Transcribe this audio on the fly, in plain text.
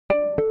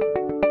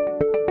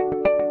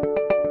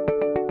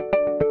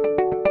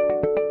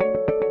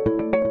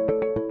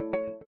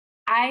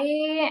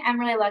am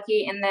really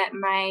lucky in that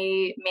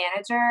my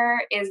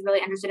manager is really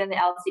interested in the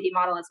LCD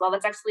model as well.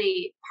 That's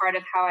actually part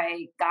of how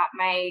I got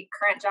my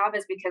current job,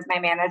 is because my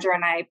manager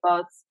and I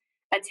both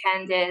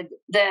attended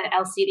the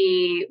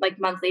LCD like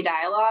monthly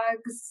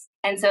dialogues.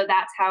 And so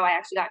that's how I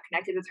actually got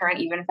connected with her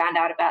and even found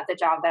out about the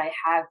job that I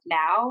have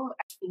now.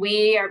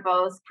 We are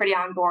both pretty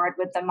on board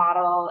with the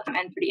model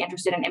and pretty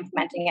interested in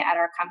implementing it at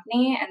our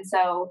company. And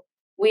so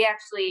we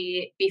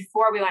actually,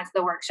 before we went to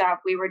the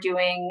workshop, we were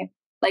doing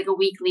like a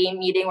weekly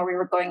meeting where we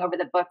were going over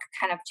the book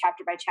kind of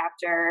chapter by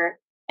chapter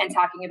and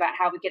talking about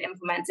how we could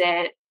implement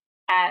it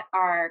at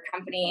our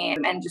company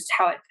and just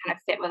how it kind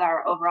of fit with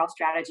our overall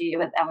strategy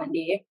with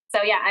L&D.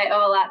 So yeah, I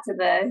owe a lot to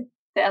the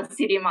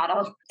LCD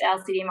model. The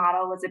LCD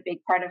model was a big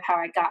part of how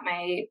I got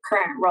my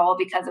current role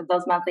because of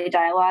those monthly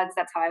dialogues.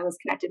 That's how I was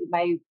connected with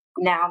my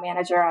now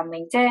manager on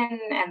LinkedIn,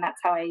 and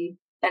that's how I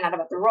found out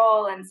about the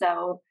role. And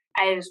so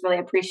I just really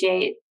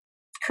appreciate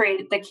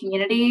create the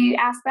community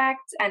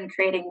aspect and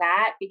creating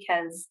that,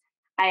 because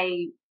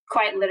I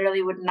quite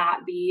literally would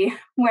not be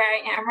where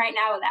I am right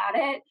now without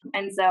it.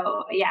 And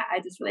so, yeah, I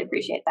just really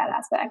appreciate that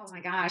aspect. Oh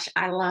my gosh,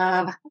 I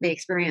love the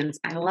experience.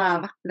 I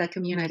love the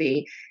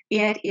community.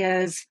 It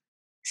is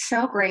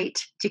so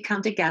great to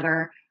come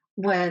together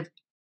with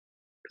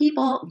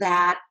people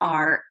that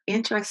are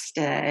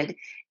interested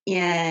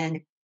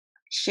in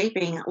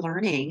shaping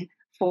learning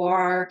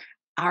for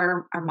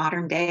our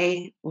modern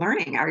day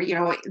learning.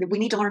 We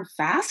need to learn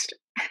fast,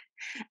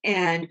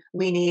 and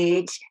we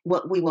need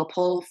what we will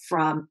pull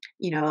from,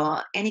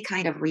 any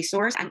kind of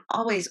resource. I'm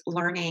always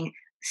learning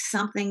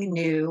something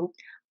new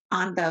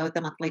on the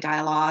monthly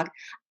dialogue.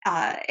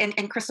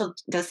 And Crystal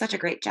does such a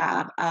great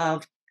job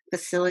of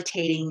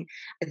facilitating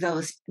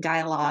those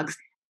dialogues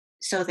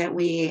so that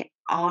we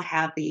all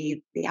have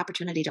the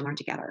opportunity to learn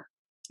together.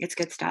 It's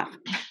good stuff.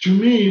 To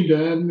me,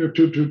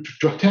 to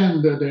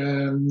attend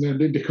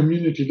the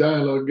community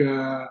dialogue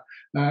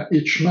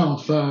each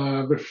month,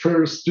 the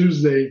first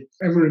Tuesday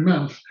every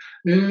month,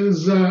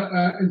 is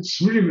it's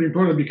really, really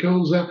important,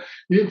 because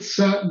it's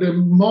the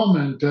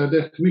moment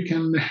that we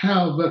can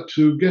have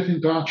to get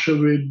in touch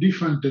with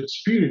different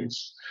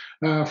experience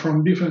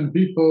from different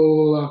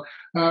people,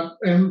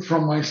 and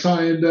from my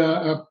side,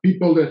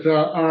 people that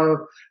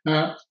are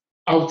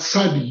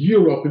outside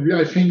Europe.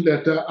 I think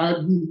that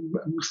I'm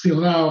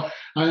still now,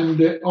 I'm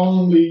the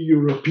only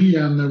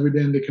European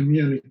within the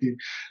community.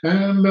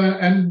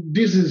 And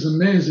this is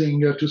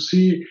amazing to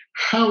see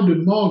how the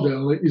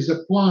model is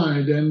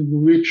applied and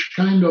which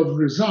kind of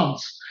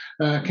results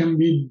can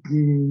be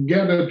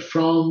gathered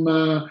from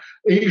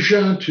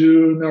Asia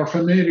to North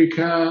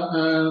America.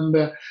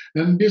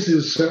 And this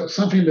is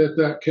something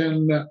that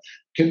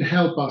can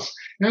help us.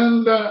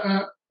 And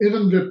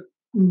even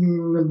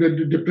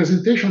the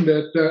presentation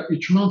that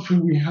each month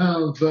we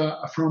have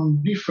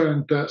from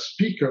different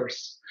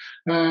speakers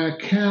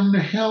can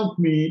help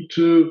me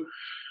to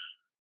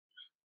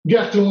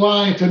get a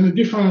light and a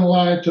different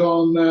light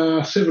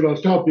on several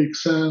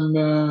topics, and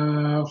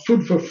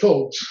food for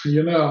thought,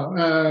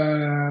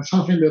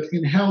 something that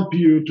can help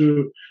you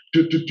to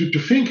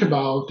think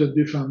about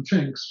different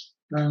things.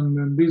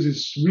 And this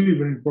is really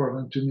very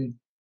important to me.